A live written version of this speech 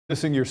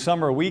Missing your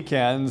summer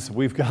weekends,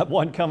 we've got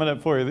one coming up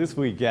for you this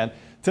weekend.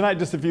 Tonight,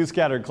 just a few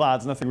scattered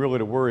clouds, nothing really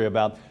to worry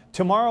about.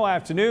 Tomorrow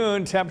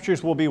afternoon,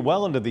 temperatures will be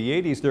well into the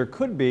 80s. There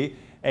could be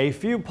a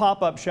few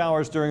pop-up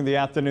showers during the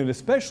afternoon,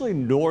 especially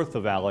north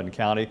of Allen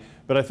County.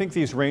 But I think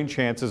these rain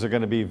chances are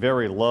going to be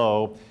very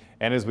low.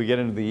 And as we get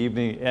into the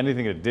evening,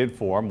 anything that did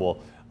form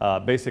will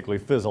basically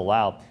fizzle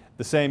out.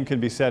 The same can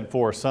be said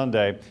for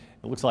Sunday.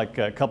 It looks like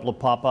a couple of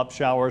pop-up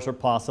showers are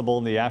possible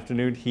in the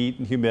afternoon, heat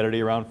and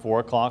humidity around 4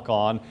 o'clock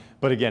on.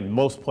 But again,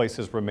 most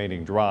places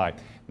remaining dry.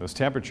 Those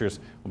temperatures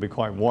will be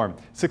quite warm.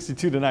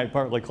 62 tonight,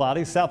 partly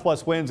cloudy.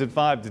 Southwest winds at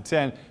 5 to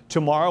 10.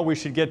 Tomorrow we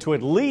should get to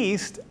at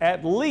least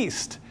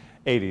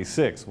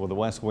 86 with a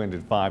west wind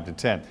at 5 to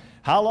 10.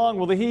 How long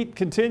will the heat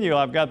continue?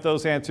 I've got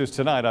those answers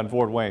tonight on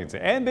Fort Wayne's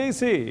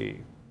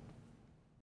NBC.